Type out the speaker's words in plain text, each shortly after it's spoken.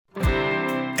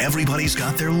Everybody's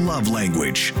got their love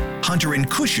language. Hunter and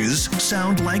Kush's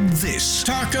sound like this.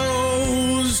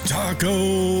 Tacos,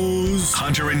 tacos.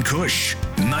 Hunter and Kush,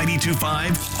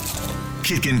 92.5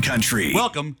 Kickin' Country.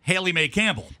 Welcome, Haley Mae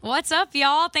Campbell. What's up,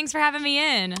 y'all? Thanks for having me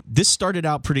in. This started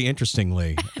out pretty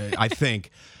interestingly, I think.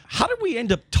 How did we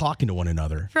end up talking to one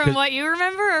another? From what you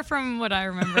remember or from what I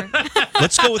remember?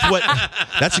 Let's go with what.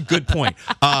 That's a good point.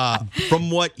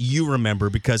 From what you remember,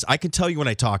 because I can tell you when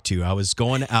I talked to you, I was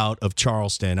going out of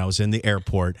Charleston. I was in the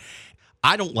airport.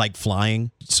 I don't like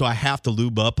flying, so I have to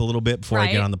lube up a little bit before I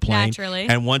get on the plane. Naturally.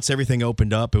 And once everything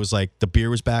opened up, it was like the beer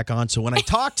was back on. So when I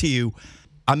talked to you,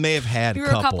 I may have had You a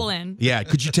were couple. a couple in. Yeah,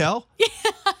 could you tell?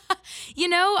 You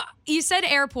know, you said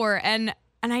airport, and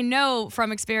I know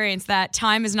from experience that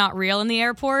time is not real in the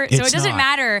airport. So It's it doesn't not.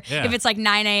 matter Yeah. if it's like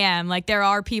 9 a.m. Like there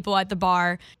are people at the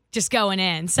bar just going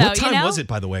in. So What time you know, was it,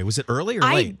 by the way? Was it early or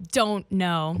I late? don't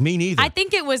know. Me neither. I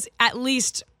think it was at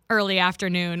least early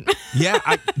afternoon. Yeah.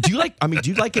 Do you like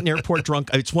getting airport drunk?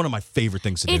 It's one of my favorite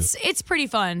things to do. It's pretty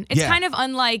fun. It's Yeah. kind of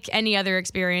unlike any other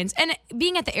experience. And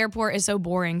being at the airport is so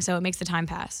boring, so it makes the time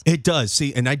pass. It does.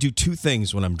 See, and I do two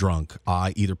things when I'm drunk.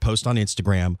 I either post on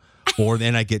Instagram or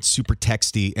then I get super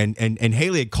texty. And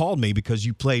Haley had called me because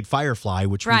you played Firefly,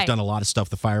 which we've Right. done a lot of stuff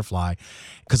with Firefly,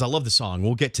 because I love the song.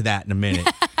 We'll get to that in a minute.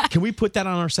 Can we put that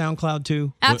on our SoundCloud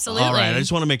too? Absolutely. All right. I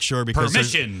just want to make sure because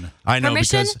there's- Permission. I know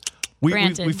Permission? because we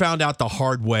Granted. found out the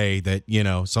hard way that,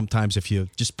 sometimes if you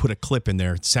just put a clip in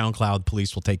there, SoundCloud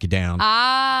police will take you down.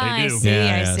 Ah, They I do. see,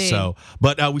 Yeah, I see. So,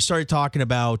 but we started talking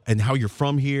about and how you're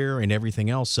from here and everything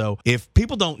else. So, if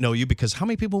people don't know you, because how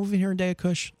many people move in here in day,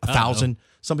 Kush? 1,000.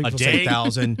 Some people say day?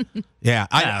 1,000. Yeah,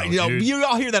 No, dude. you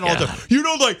all hear that all the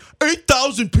time. Like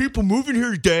 8,000 people moving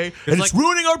here today, and it's like-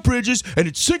 ruining our bridges, and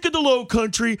it's sinking the low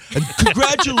country. And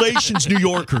congratulations, New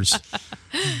Yorkers.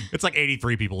 It's like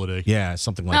 83 people a day. Yeah,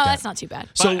 something like No, that. that's not too bad.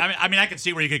 But, So- I mean, I can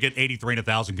see where you could get 83 and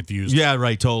 1,000 confused. Yeah,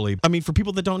 right, totally. I mean, for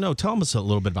people that don't know, tell us a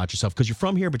little bit about yourself, because you're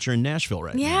from here, but you're in Nashville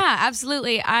right now. Yeah,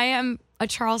 absolutely. I am a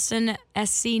Charleston,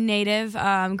 SC native.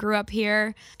 Grew up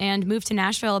here and moved to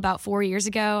Nashville about 4 years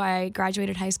ago. I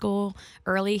graduated high school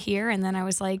early here, and then I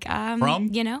was like, From?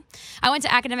 I went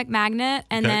to Academic Magnet,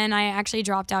 and Okay. then I actually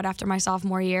dropped out after my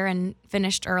sophomore year and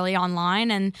finished early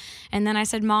online. And then I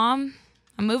said, Mom,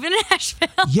 I'm moving to Nashville.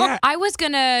 Yeah. I was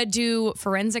going to do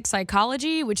forensic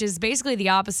psychology, which is basically the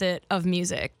opposite of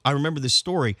music. I remember this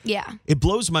story. Yeah. It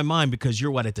blows my mind because you're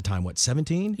what at the time,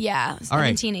 17? Yeah, All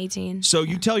right. 17, 18. So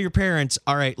you tell your parents,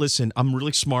 all right, listen, I'm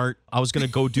really smart. I was going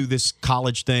to go do this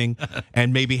college thing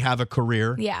and maybe have a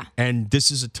career. Yeah. And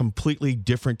this is a completely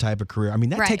different type of career. I mean,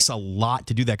 that Right. takes a lot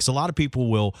to do that because a lot of people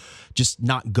will just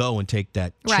not go and take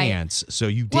that Right. chance. So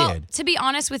you did. Well, to be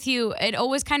honest with you, it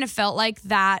always kind of felt like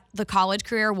that the college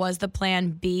career was the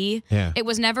plan B. Yeah. There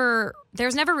was never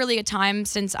really a time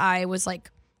since I was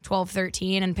like 12,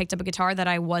 13 and picked up a guitar that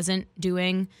I wasn't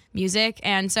doing music.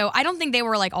 And so I don't think they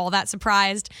were like all that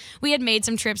surprised. We had made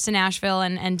some trips to Nashville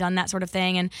and done that sort of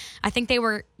thing. And I think they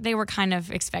were kind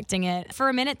of expecting it. For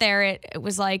a minute there, it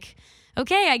was like,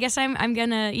 okay, I guess I'm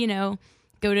gonna,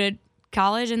 go to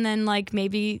college and then like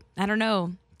maybe, I don't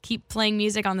know, keep playing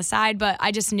music on the side. But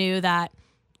I just knew that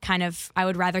kind of I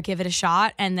would rather give it a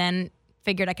shot and then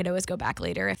figured I could always go back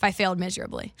later if I failed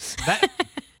miserably.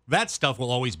 That stuff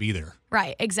will always be there.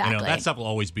 Right, exactly. That stuff will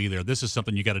always be there. This is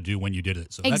something you got to do when you did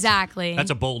it. So Exactly.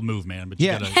 That's a bold move, man. But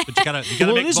Yeah. you gotta Well,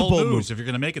 it make is a bold bold moves move. if you're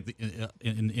gonna make it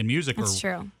in music That's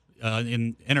or true.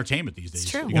 in entertainment these days.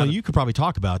 true. You Well, gotta- you could probably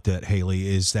talk about that, Haley,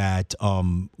 is that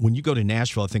when you go to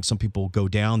Nashville, I think some people go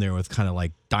down there with kind of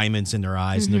like diamonds in their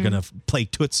eyes and they're going to play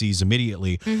Tootsies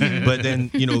immediately. But then,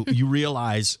 you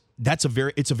realize it's a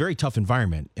very tough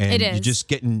environment. And It you're is. just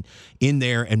getting in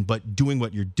there but doing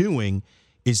what you're doing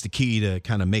is the key to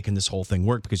kind of making this whole thing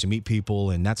work because you meet people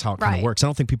and that's how it kind of Right. works. I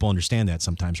don't think people understand that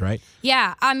sometimes, right?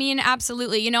 Yeah, I mean,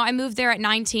 absolutely. I moved there at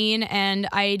 19 and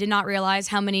I did not realize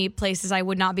how many places I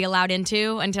would not be allowed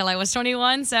into until I was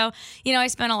 21. So, I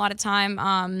spent a lot of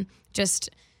time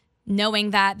just knowing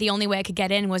that the only way I could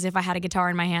get in was if I had a guitar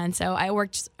in my hand. So I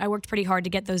worked pretty hard to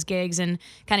get those gigs and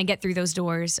kind of get through those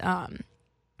doors.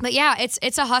 But yeah,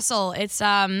 it's a hustle. It's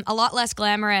a lot less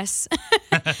glamorous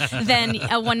than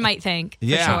one might think, for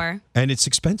sure. And it's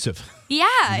expensive. Yeah,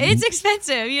 it's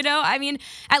expensive, I mean,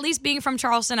 at least being from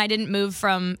Charleston, I didn't move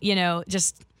from,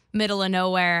 just middle of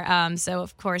nowhere. So,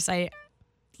 of course,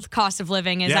 cost of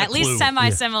living is Yeah, at least clue.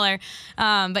 semi-similar.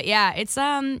 But yeah, it's,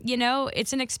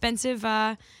 it's an expensive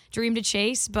dream to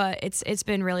chase, but it's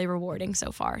been really rewarding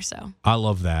so far, so. I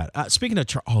love that. Speaking of,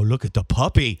 look at the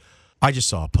puppy. I just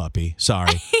saw a puppy.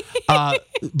 Sorry.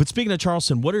 But speaking of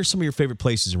Charleston, what are some of your favorite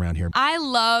places around here? I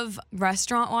love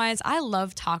restaurant-wise. I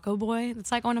love Taco Boy.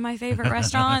 It's like one of my favorite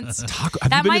restaurants. Have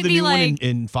That you been might to the be new one like-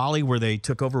 in Folly where they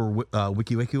took over where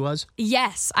Wiki Wiki was?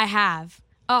 Yes, I have.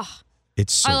 Oh,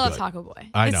 It's so I love good. Taco Boy.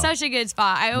 I It's know. such a good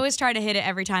spot. I always try to hit it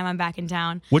every time I'm back in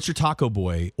town. What's your Taco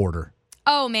Boy order?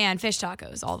 Oh man, fish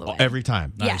tacos all the way. Every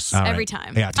time. Yes, All right. every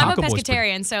time. Yeah, I'm a Taco Boy's pretty-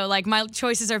 pescatarian, so like my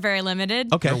choices are very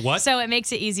limited. Okay. Or what? So it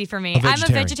makes it easy for me. A I'm a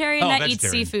vegetarian. vegetarian Oh, that eats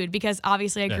vegetarian. seafood because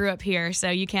obviously I grew up here,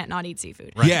 so you can't not eat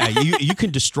seafood. Yeah, you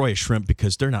can destroy a shrimp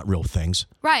because they're not real things.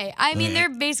 Right. I mean, they're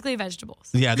basically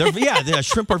vegetables. Yeah,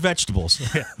 shrimp are vegetables.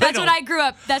 That's what I grew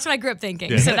up. That's what I grew up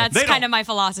thinking. So that's They kind don't- of my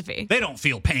philosophy. They don't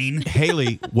feel pain.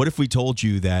 Haley, what if we told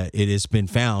you that it has been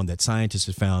found that scientists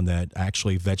have found that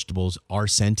actually vegetables are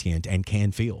sentient and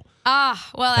can feel? Well,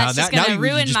 that's just now going to you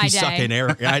ruin just my be day. sucking air.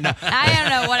 I know. I don't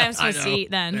know what I'm supposed to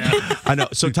eat then. I know.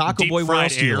 So Taco Deep Boy, what fried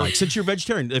else do you air. like? Since you're a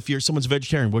vegetarian, if someone's a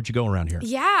vegetarian, where'd you go around here?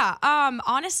 Yeah.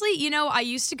 Honestly, I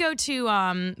used to go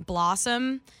to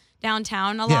Blossom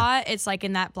downtown a Yeah. lot. It's like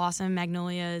in that Blossom,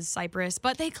 Magnolias, Cypress,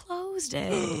 but they closed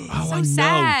it. I So know.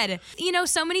 sad.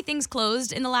 So many things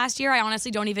closed in the last year. I honestly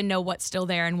don't even know what's still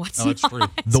there and what's Oh, that's not. true.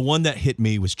 The one that hit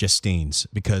me was Justine's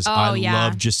because I yeah.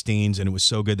 love Justine's, and it was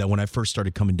so good that when I first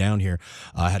started coming down here,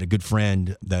 I had a good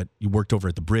friend that worked over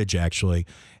at the bridge actually,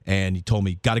 and he told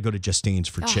me, got to go to Justine's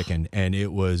for chicken, and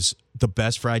it was the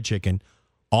best fried chicken.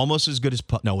 Almost as good as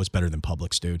no, it was better than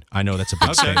Publix, dude. I know that's a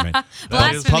big statement.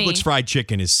 Blasphemy. Publix fried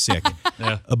chicken is sick.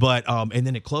 Yeah. But and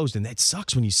then it closed, and that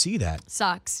sucks when you see that.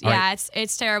 Sucks. All Yeah, right.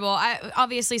 it's terrible. I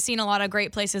obviously seen a lot of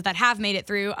great places that have made it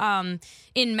through.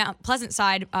 In Mount Pleasant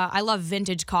side, I love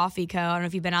Vintage Coffee Co. I don't know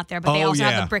if you've been out there, but they Oh, also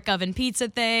yeah. have the brick oven pizza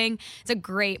thing. It's a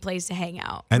great place to hang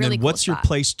out. And really then cool what's your spot.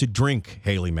 place to drink,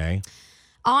 Haley May?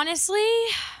 Honestly,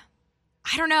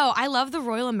 I don't know. I love the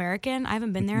Royal American. I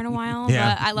haven't been there in a while,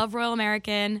 Yeah. but I love Royal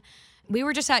American. We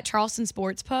were just at Charleston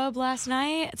Sports Pub last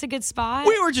night. It's a good spot.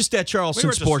 We were just at Charleston We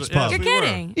were just- Sports yeah, Pub. You're we were.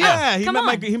 kidding. Yeah, Come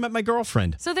on. he met my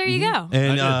girlfriend. So there you go.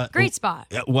 And Great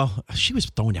spot. well, she was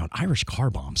throwing down Irish car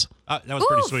bombs. That was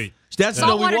pretty Ooh. sweet. That's we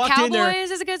Saltwater walked in there.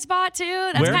 Cowboys is a good spot too.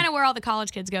 That's Where? kind of where all the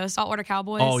college kids go. Saltwater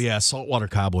Cowboys. Oh yeah, saltwater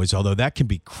cowboys. Although that can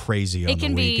be crazy on It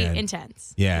can the be weekend.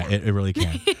 intense. Yeah, it really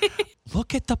can.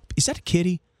 Look at is that a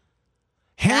kitty?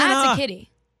 Hannah. That's a kitty.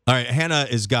 All right, Hannah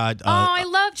has got. Oh, I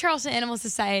love Charleston Animal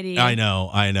Society. I know.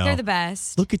 They're the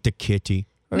best. Look at the kitty.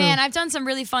 Man, I've done some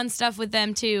really fun stuff with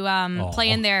them too.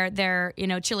 Playing their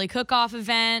chili cook-off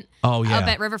event Oh, yeah. up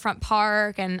at Riverfront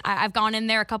Park, and I've gone in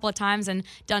there a couple of times and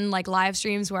done like live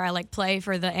streams where I like play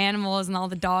for the animals and all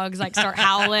the dogs like start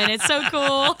howling. It's so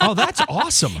cool. Oh, that's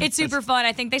awesome. It's super fun.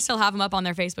 I think they still have them up on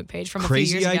their Facebook page from a few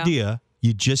Crazy years ago. idea.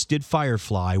 You just did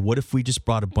Firefly. What if we just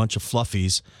brought a bunch of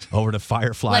fluffies over to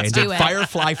Firefly Let's and do did it.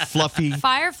 Firefly Fluffy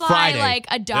Firefly Friday. like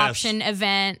adoption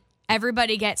event.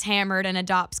 Everybody gets hammered and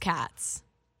adopts cats.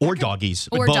 or doggies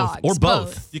Or both dogs, or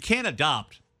both. both. You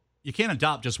can't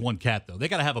adopt just one cat though. They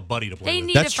got to have a buddy to play They with.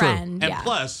 need That's a true. friend. And yeah.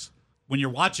 plus, when you're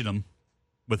watching them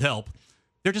with help,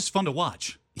 they're just fun to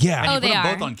watch. Yeah. And Oh, you put they them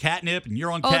are. both on catnip, and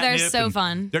you're on Oh, catnip. they're so and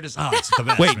fun. They're just it's the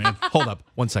best. Wait, man. hold up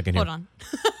 1 second here. Hold on.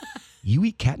 You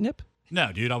eat catnip?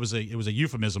 No, dude, it was a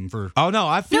euphemism for. Oh no,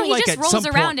 I feel No, he like just at rolls some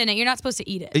around point, in it. You're not supposed to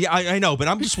eat it. Yeah, I know, but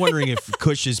I'm just wondering if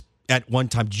Kush is at one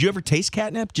time. Did you ever taste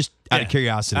catnip? Just out of Yeah,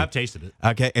 curiosity. I've tasted it.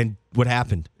 Okay, and what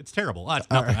happened? It's terrible. It's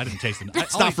nothing. I didn't taste it.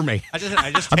 It's not for me. I just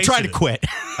I'm tasted trying to it. quit.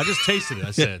 I just tasted it.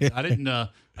 I said I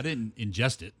didn't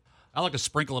ingest it. I like to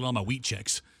sprinkle it on my wheat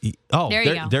checks. Oh, There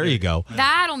you go. there you go.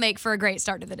 That'll make for a great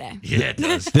start to the day. Yeah, it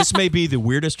does. This may be the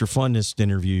weirdest or funnest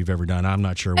interview you've ever done. I'm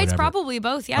not sure. It's Whatever. probably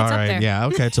both. Yeah, All it's right. up there. Yeah.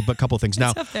 Okay. It's a couple things.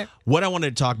 Now, up there. what I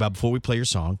wanted to talk about before we play your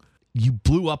song, you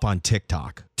blew up on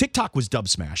TikTok. TikTok was Dub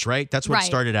Smash, right? That's what Right,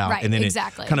 started out, right, and then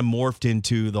exactly. it kind of morphed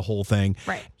into the whole thing.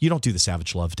 Right. You don't do the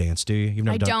Savage Love dance, do you? You've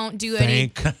never I done. don't do any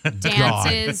Thank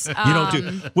dances. God. You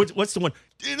don't do. What's the one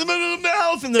in the middle of the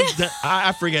mouth and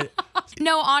I forget.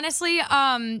 No, honestly,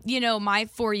 my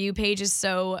For You page is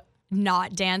so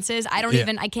not dances.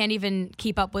 I can't even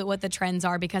keep up with what the trends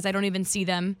are because I don't even see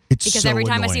them. It's because so every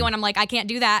time I see annoying. one, I'm like, I can't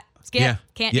do that. Skip. Yeah,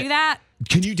 Can't yeah. do that.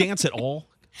 Can you dance at all?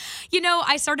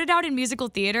 I started out in musical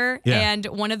theater, Yeah. and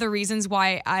one of the reasons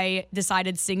why I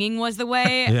decided singing was the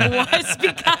way was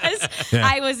because Yeah.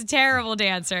 I was a terrible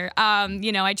dancer.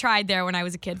 I tried there when I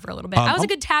was a kid for a little bit. I was a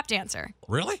good tap dancer.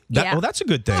 Really? Yeah. Well, that's a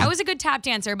good thing. I was a good tap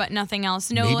dancer, but nothing else.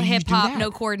 No Maybe you hip do hop, that.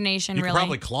 no coordination, You really.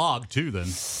 probably clog too then.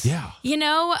 Yeah.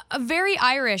 Very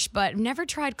Irish, but never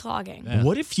tried clogging.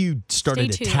 What if you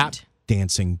started a Stay tap tuned.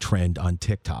 dancing trend on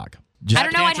TikTok? I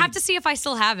don't know. I'd have to see if I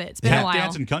still have it. It's been a Tap while.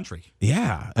 dancing country.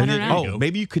 Yeah. I don't know. Oh,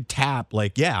 maybe you could tap a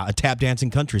tap dancing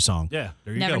country song. Yeah,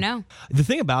 there you Never go. know. The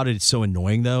thing about it's so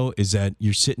annoying though is that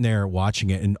you're sitting there watching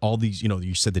it and all these,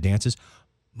 you said the dances,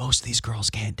 most of these girls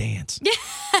can't dance.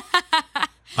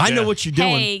 I know what you're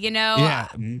doing. Hey, Yeah,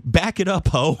 back it up,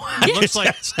 ho. It looks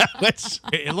like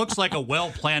it looks like a well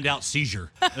planned out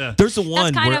seizure. Yeah. There's the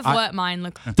one That's kind where of what mine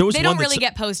look. There was They one don't really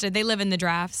that's- get posted. They live in the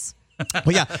drafts.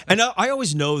 Well, yeah, and I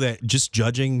always know that just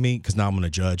judging me, because now I'm going to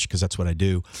judge because that's what I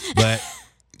do. But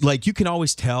like, you can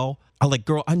always tell.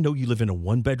 Girl, I know you live in a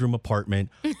 1-bedroom apartment,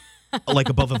 like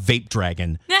above a vape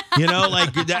dragon.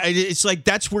 It's like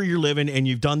that's where you're living, and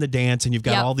you've done the dance, and you've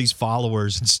got Yep. all these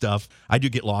followers and stuff. I do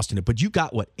get lost in it, but you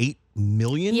got what, 8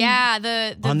 million? Yeah,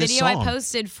 the on this video I song.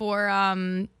 posted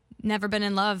for Never Been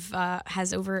in Love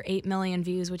has over 8 million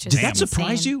views, which is Did that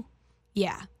surprise insane. you?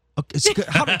 Yeah. Okay, it's good.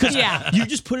 Because Yeah. you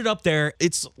just put it up there.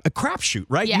 It's a crapshoot,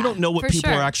 right? Yeah, you don't know what for people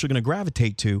sure. are actually going to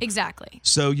gravitate to. Exactly.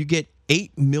 So you get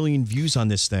 8 million views on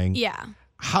this thing. Yeah.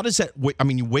 How does that?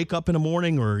 You wake up in the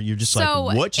morning, or you're just like,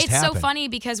 what just it's happened? so funny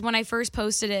because when I first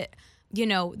posted it,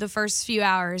 the first few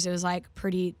hours it was like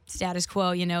pretty status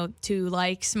quo, 2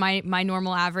 likes, my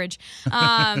normal average.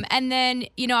 And then,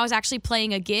 I was actually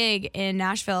playing a gig in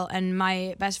Nashville, and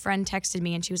my best friend texted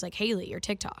me and she was like, "Haley, your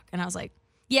TikTok." And I was like,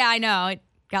 "Yeah, I know. It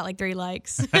got like 3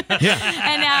 likes." And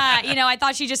I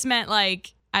thought she just meant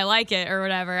like I like it or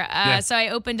whatever. So I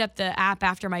opened up the app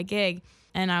after my gig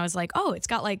and I was like, "Oh, it's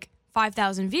got like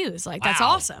 5,000 views. Like, that's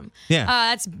Wow. awesome. Yeah.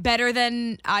 That's better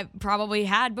than I probably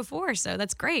had before. So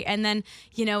that's great." And then,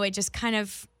 it just kind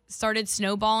of started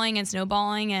snowballing.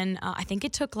 And I think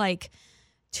it took like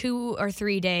 2 or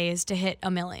 3 days to hit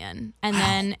 1 million. And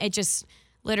then it just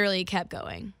literally kept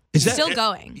going. Is that- Still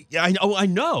going. Yeah, I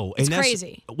know. It's and that's,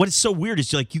 crazy. What is so weird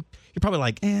is you're probably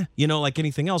like, like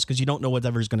anything else, because you don't know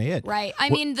whatever's going to hit. Right. I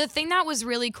mean, the thing that was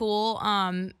really cool,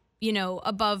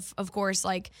 above, of course,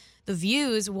 like the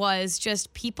views was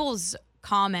just people's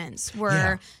comments were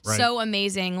Yeah, right. so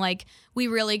amazing. Like, we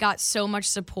really got so much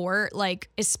support, like,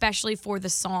 especially for the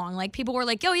song. Like, people were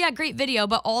like, "Oh, yeah, great video,"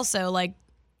 but also, like,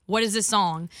 what is this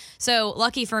song? So,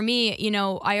 lucky for me,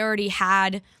 I already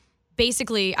had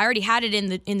it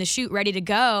in the shoot ready to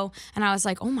go, and I was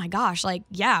like, "Oh my gosh, like,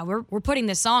 yeah, we're putting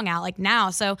this song out like now."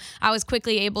 So I was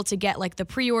quickly able to get like the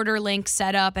pre-order link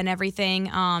set up and everything,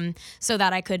 so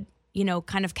that I could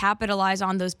kind of capitalize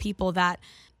on those people that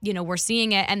were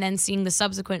seeing it, and then seeing the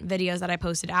subsequent videos that I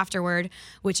posted afterward,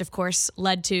 which of course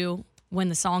led to when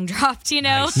the song dropped.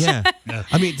 Nice. Yeah.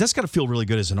 I mean, that's got to feel really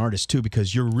good as an artist too,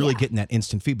 because you're really getting that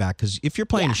instant feedback. Because if you're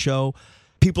playing a show,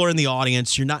 people are in the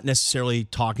audience. You're not necessarily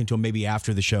talking to them maybe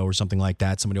after the show or something like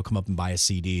that. Somebody will come up and buy a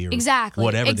CD or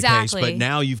whatever the case. But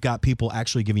now you've got people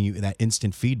actually giving you that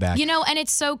instant feedback. And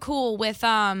it's so cool with,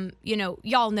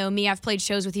 y'all know me. I've played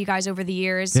shows with you guys over the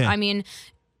years. Yeah. I mean,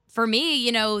 for me,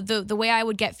 the way I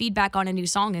would get feedback on a new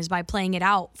song is by playing it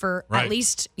out for Right. at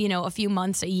least, a few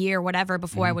months, a year, whatever,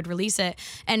 before I would release it.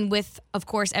 And with, of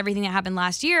course, everything that happened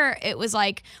last year, it was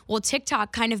like, well,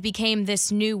 TikTok kind of became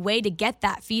this new way to get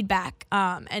that feedback,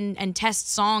 and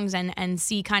test songs and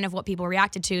see kind of what people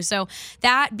reacted to. So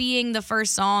that being the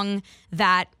first song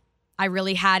that I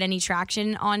really had any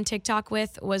traction on TikTok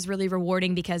with was really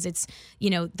rewarding, because it's,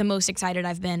 the most excited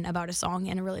I've been about a song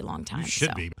in a really long time.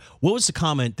 Should be. What was the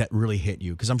comment that really hit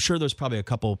you? Because I'm sure there's probably a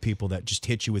couple of people that just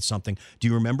hit you with something. Do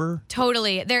you remember?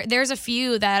 Totally. There's a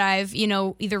few that I've,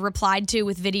 either replied to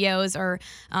with videos or,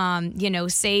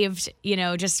 saved,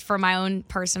 just for my own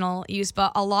personal use.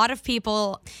 But a lot of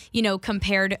people,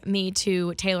 compared me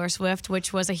to Taylor Swift,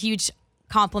 which was a huge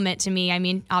compliment to me. I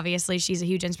mean, obviously she's a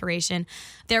huge inspiration.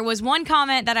 There was one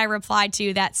comment that I replied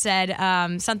to that said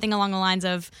something along the lines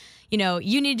of,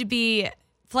 you need to be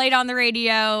played on the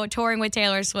radio, touring with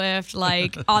Taylor Swift,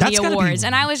 like on That's the gotta be- awards.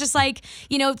 And I was just like,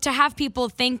 to have people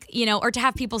think, or to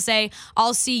have people say,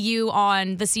 "I'll see you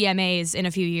on the CMAs in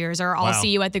a few years," or "I'll Wow. see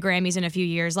you at the Grammys in a few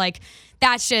years." Like,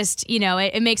 that's just,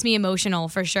 it makes me emotional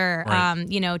for sure.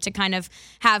 Right. To kind of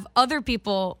have other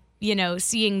people,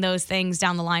 seeing those things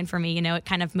down the line for me, it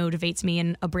kind of motivates me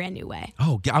in a brand new way.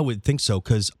 Oh, I would think so,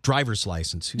 because driver's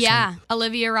license. Who Yeah. sang-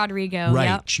 Olivia Rodrigo. Right.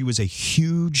 Yep. She was a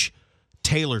huge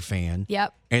Taylor fan.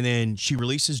 Yep. And then she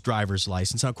releases driver's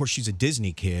license. Now, of course, she's a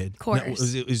Disney kid. Of course.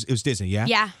 it was Disney, yeah?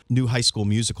 Yeah. New High School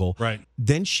Musical. Right.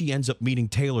 Then she ends up meeting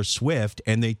Taylor Swift,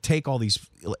 and they take all these.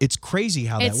 It's crazy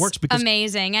how that works. Because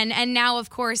amazing. And now, of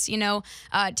course,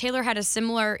 Taylor had a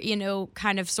similar,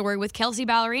 kind of story with Kelsey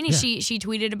Ballerini. Yeah. She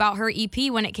tweeted about her EP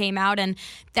when it came out, and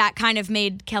that kind of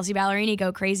made Kelsey Ballerini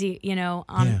go crazy,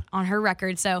 on her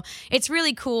record. So it's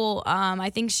really cool.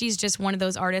 I think she's just one of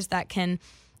those artists that can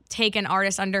take an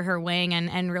artist under her wing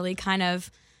and really kind of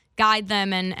guide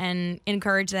them and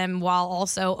encourage them while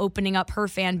also opening up her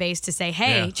fan base to say,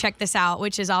 hey, check this out,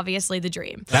 which is obviously the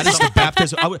dream. That is the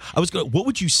baptism. I was going. What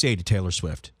would you say to Taylor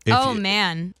Swift?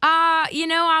 Man.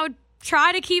 I would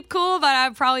try to keep cool, but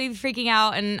I'd probably be freaking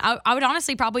out. And I would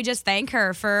honestly probably just thank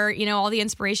her for, all the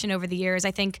inspiration over the years.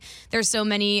 I think there's so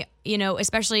many,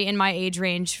 especially in my age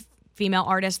range, female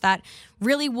artists that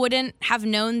really wouldn't have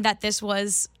known that this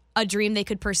was a dream they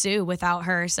could pursue without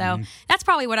her. So that's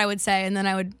probably what I would say. And then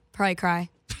I would probably cry.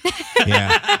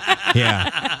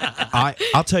 Yeah.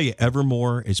 I'll tell you,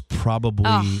 Evermore is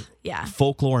probably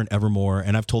Folklore and Evermore.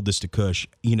 And I've told this to Kush,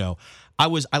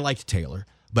 I liked Taylor,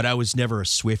 but I was never a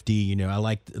Swiftie. I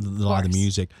liked a lot of the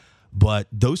music, but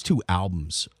those two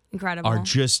albums incredible are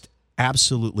just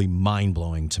absolutely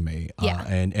mind-blowing to me.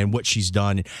 And what she's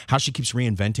done and how she keeps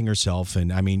reinventing herself.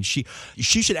 And I mean, she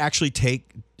should actually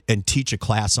take and teach a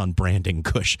class on branding,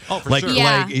 Kush. Oh, for sure.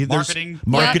 Yeah.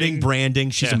 Marketing, branding.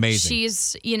 She's amazing.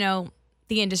 She's,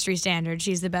 the industry standard.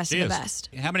 She's the best of the best.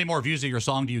 How many more views of your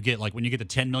song do you get? Like when you get to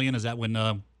 10 million, is that when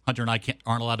Hunter and I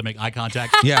aren't allowed to make eye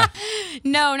contact? Yeah.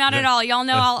 No, not at all. Y'all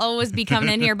know I'll always be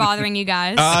coming in here bothering you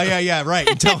guys. Yeah, right.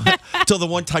 Until the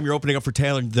one time you're opening up for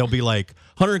Taylor, they'll be like,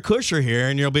 Hunter and Kush are here,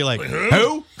 and you'll be like,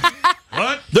 who?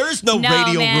 What? There's no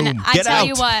radio man, room. I Get tell out.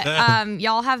 you what,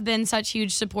 y'all have been such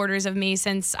huge supporters of me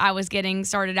since I was getting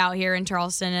started out here in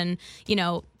Charleston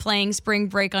and, playing Spring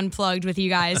Break Unplugged with you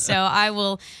guys. So I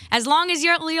will, as long as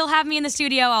you'll have me in the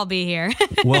studio, I'll be here.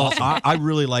 Well, I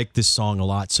really like this song a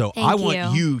lot. So Thank I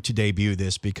want you you to debut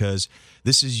this because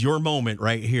this is your moment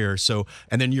right here. So,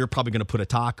 and then you're probably going to put a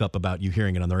talk up about you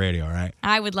hearing it on the radio, all right?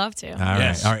 I would love to. All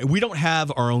right. We don't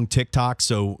have our own TikTok,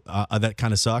 so that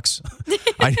kind of sucks.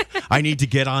 I need to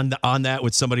get on that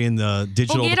with somebody in the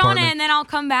digital We'll get department. on it, and then I'll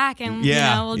come back, and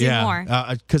we'll do more.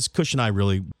 Because Kush and I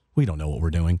we don't know what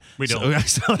we're doing. We don't.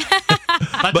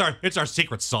 It's our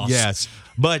secret sauce. Yes.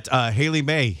 But Haley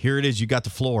May, here it is. You got the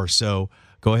floor, so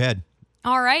go ahead.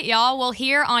 All right, y'all. Well,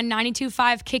 here on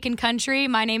 92.5 Kickin' Country,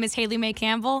 my name is Haley May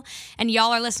Campbell, and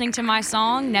y'all are listening to my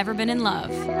song, Never Been in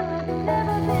Love.